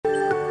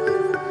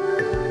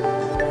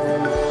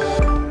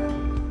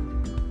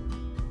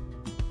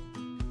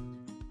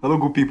Hello,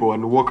 good people,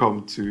 and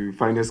welcome to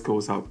Finance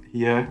Skills Hub.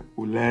 Here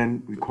we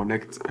learn, we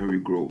connect, and we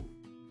grow.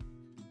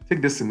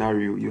 Take this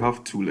scenario: you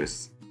have two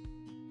lists.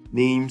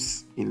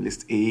 Names in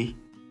list A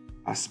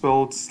are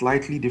spelled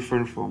slightly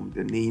different from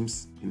the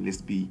names in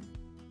list B.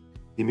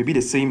 They may be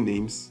the same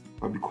names,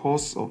 but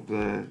because of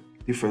the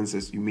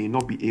differences, you may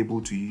not be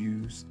able to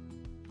use,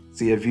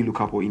 say, a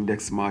VLOOKUP or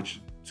index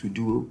match to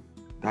do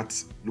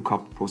that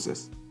lookup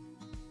process.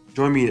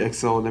 Join me in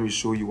Excel. Let me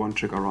show you one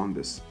trick around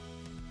this.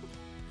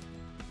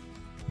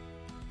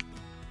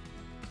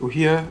 So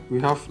here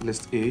we have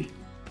list A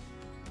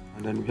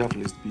and then we have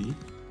list B.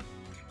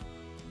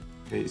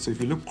 Okay, so if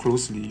you look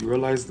closely, you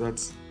realize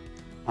that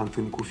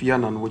Anthony Kofi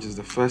Annan, which is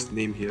the first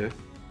name here,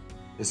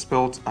 is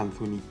spelled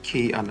Anthony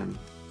K. Annan.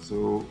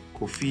 So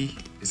Kofi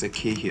is a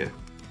K here.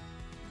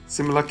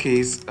 Similar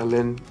case,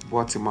 Ellen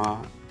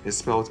Boatima is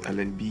spelled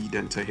LNB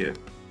Denter here.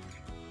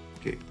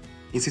 Okay,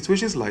 in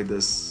situations like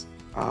this,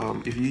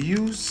 if you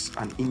use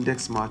an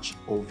index match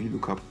or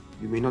VLOOKUP,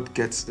 you may not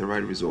get the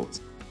right result.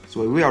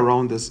 So a way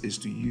around this is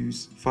to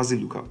use Fuzzy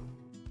Lookup.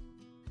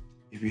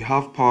 If you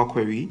have Power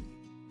Query,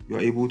 you are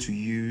able to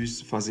use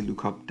Fuzzy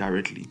Lookup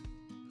directly.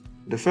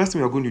 The first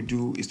thing we are going to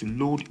do is to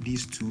load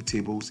these two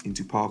tables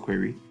into Power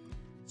Query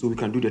so we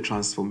can do the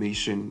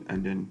transformation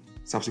and then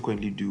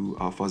subsequently do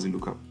our Fuzzy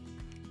Lookup.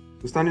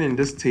 So standing in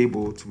this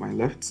table to my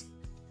left,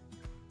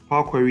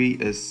 Power Query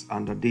is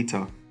under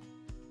Data.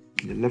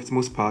 In the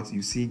leftmost part,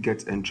 you see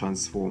Get and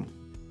Transform.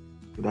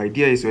 So the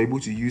idea is you're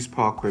able to use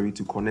Power Query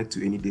to connect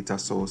to any data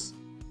source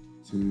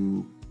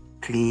to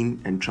clean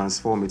and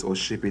transform it or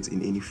shape it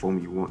in any form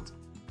you want.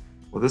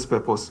 For this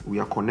purpose, we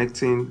are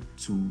connecting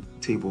to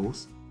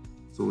tables.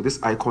 So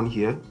this icon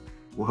here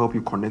will help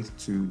you connect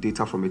to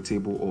data from a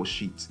table or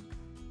sheet.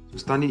 So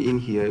standing in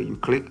here, you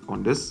click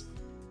on this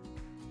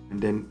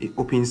and then it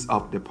opens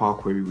up the Power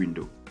Query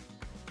window.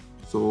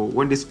 So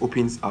when this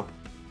opens up,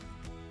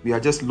 we are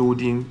just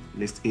loading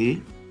list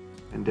A,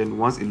 and then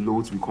once it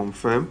loads, we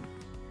confirm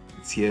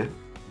it's here.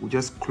 We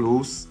just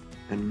close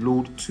and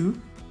load to.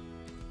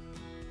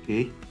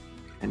 Okay,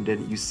 and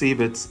then you save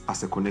it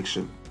as a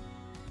connection.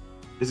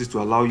 This is to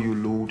allow you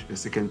load the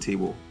second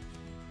table.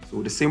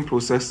 So the same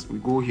process, we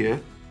go here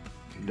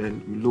and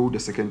then we load the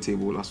second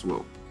table as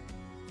well.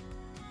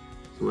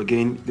 So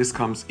again, this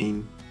comes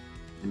in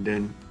and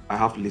then I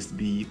have list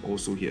B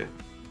also here.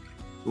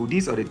 So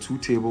these are the two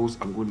tables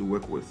I'm going to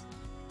work with.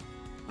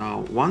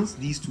 Now, once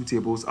these two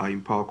tables are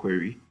in Power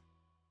Query,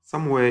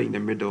 somewhere in the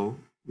middle,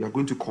 we are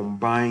going to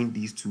combine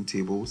these two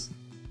tables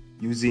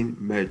using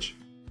merge.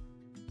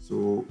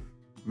 So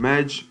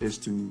merge is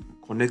to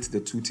connect the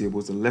two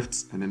tables, the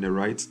left and then the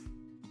right,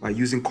 by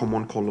using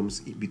common columns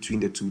in between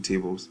the two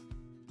tables.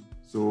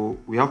 So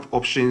we have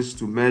options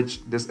to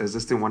merge this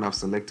existing one I've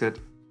selected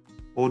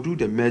or do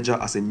the merger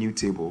as a new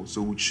table.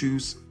 So we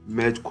choose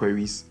merge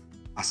queries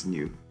as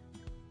new.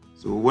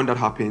 So when that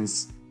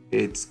happens,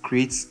 it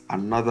creates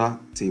another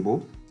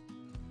table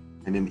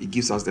and then it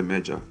gives us the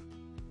merger.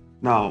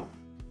 Now,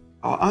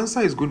 our answer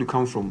is going to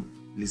come from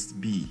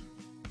list B,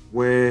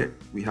 where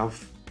we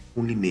have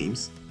only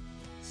names.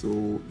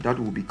 So that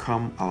will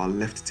become our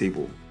left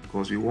table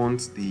because we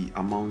want the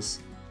amounts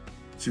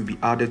to be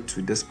added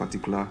to this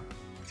particular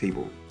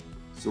table.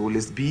 So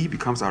list B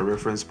becomes our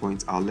reference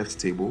point, our left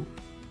table,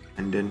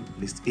 and then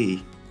list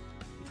A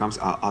becomes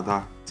our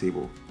other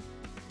table.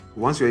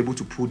 Once you're able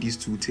to pull these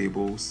two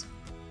tables,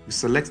 you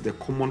select the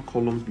common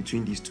columns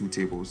between these two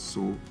tables.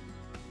 So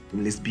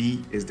in list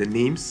B is the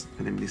names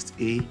and then list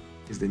A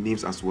is the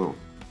names as well.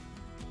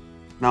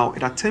 Now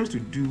it attempts to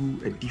do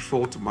a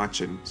default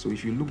matching. So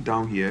if you look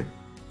down here,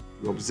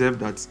 you observe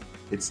that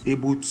it's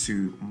able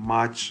to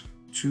match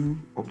 2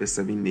 of the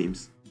 7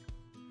 names.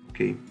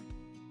 Okay,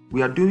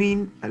 we are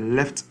doing a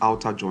left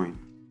outer join.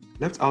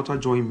 Left outer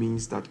join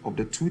means that of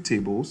the two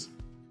tables,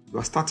 you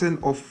are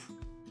starting off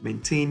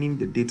maintaining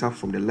the data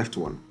from the left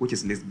one, which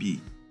is list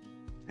B,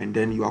 and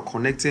then you are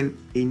connecting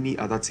any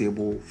other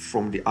table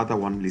from the other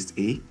one, list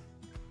A,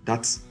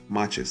 that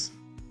matches.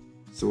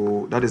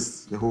 So that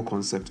is the whole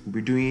concept. We'll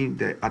be doing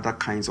the other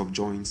kinds of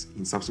joins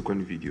in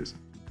subsequent videos.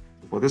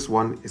 For this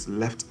one is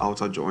left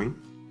outer join.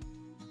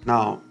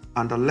 Now,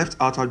 under left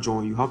outer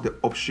join, you have the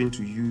option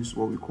to use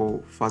what we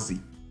call fuzzy.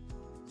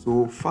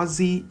 So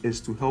fuzzy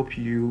is to help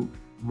you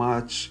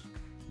match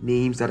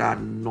names that are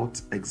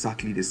not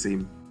exactly the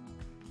same.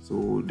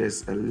 So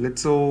there's a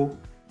little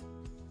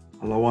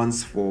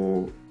allowance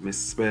for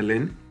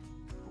misspelling.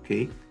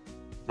 Okay,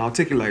 now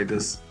take it like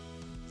this.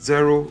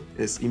 0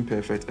 is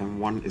imperfect and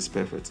 1 is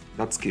perfect.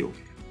 That scale.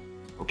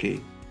 Okay,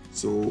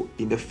 so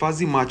in the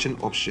fuzzy matching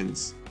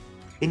options,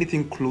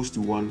 anything close to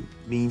 1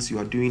 means you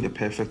are doing the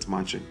perfect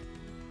matching.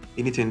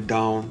 Anything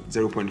down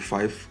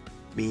 0.5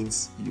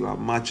 means you are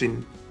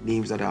matching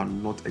names that are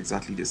not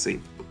exactly the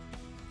same.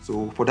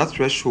 So for that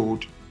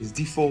threshold, its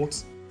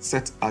default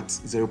set at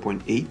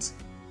 0.8.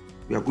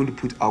 We are going to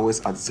put ours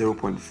at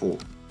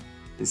 0.4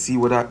 and see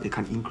whether it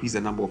can increase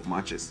the number of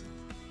matches.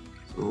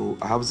 So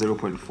I have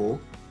 0.4.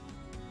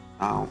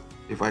 Now,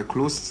 if I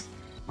close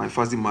my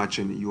fuzzy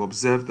matching, you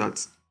observe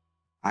that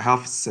I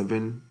have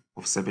 7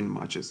 of 7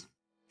 matches.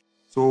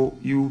 So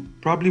you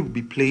probably will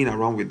be playing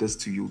around with this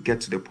till you get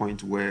to the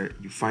point where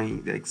you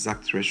find the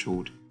exact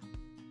threshold.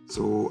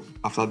 So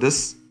after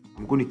this,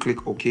 I'm going to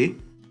click OK.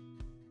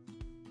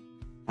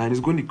 And it's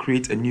going to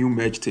create a new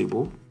merge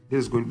table. This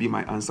is going to be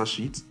my answer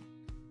sheet.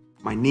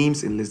 My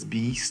names in list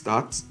B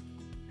starts,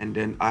 and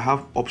then I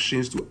have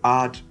options to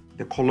add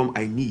the column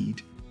I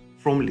need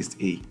from list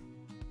A.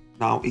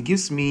 Now it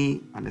gives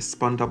me an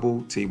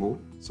expandable table,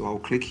 so I'll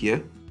click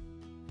here.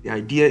 The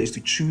idea is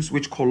to choose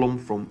which column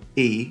from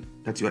A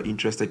that you are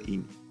interested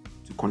in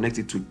to connect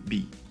it to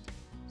B.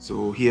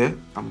 So here,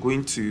 I'm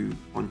going to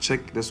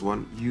uncheck this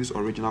one, use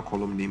original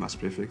column name as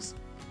prefix.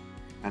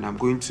 And I'm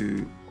going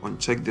to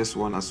uncheck this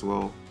one as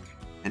well,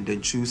 and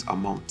then choose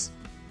amount.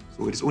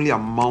 So it's only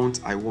amount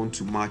I want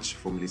to match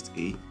from list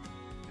A,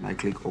 and I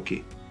click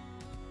OK.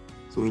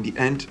 So in the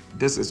end,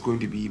 this is going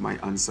to be my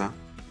answer.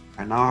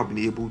 I now have been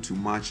able to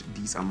match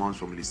these amounts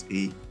from list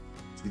A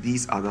to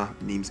these other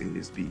names in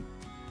list B.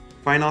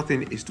 Final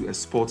thing is to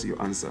export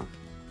your answer.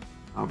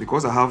 Now,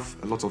 because I have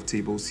a lot of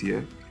tables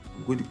here,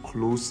 I'm going to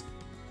close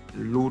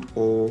and load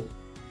all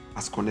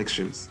as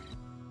connections.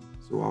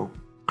 So I'll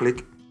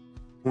click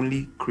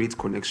only create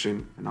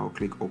connection, and I'll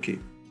click OK.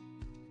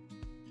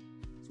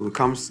 So it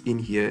comes in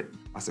here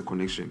as a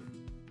connection.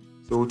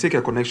 So we'll take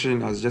a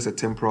connection as just a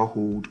temporal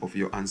hold of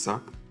your answer.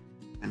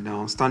 And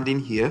now standing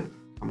here,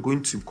 I'm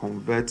going to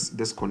convert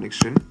this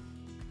connection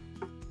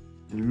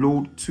and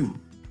load to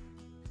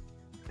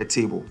a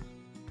table.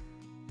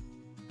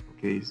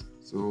 Okay,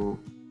 so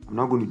I'm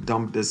now going to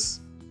dump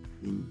this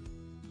in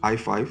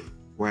I5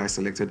 where I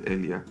selected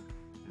earlier,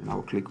 and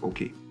I'll click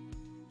OK.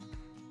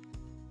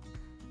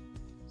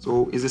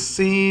 So it's the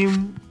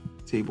same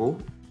table,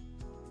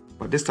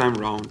 but this time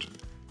round,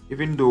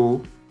 even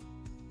though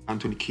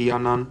Anthony K.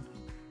 Annan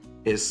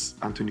is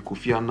Anthony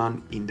Kofi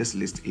Annan in this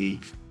list A,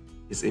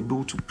 is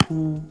able to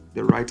pull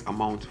the right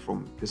amount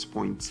from this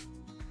point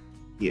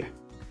here.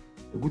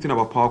 The good thing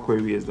about Power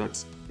Query is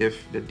that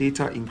if the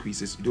data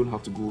increases, you don't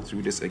have to go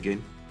through this again.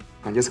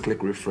 You can just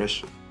click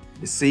refresh.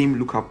 The same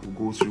lookup will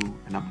go through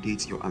and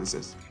update your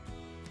answers.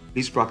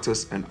 Please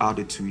practice and add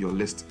it to your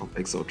list of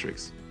Excel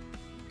tricks.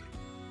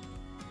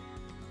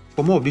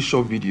 For more of these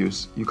short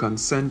videos, you can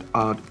send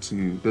ad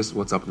to this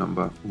WhatsApp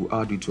number. We'll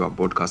add you to our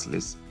broadcast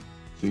list,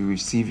 so you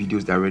receive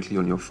videos directly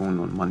on your phone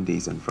on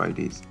Mondays and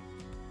Fridays.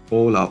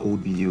 All our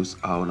old videos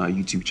are on our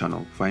YouTube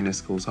channel, Finest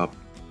Skills Hub.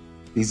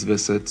 Please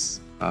visit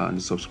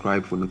and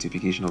subscribe for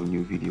notification of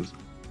new videos,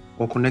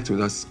 or connect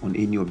with us on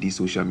any of these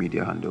social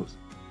media handles.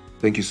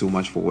 Thank you so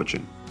much for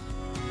watching.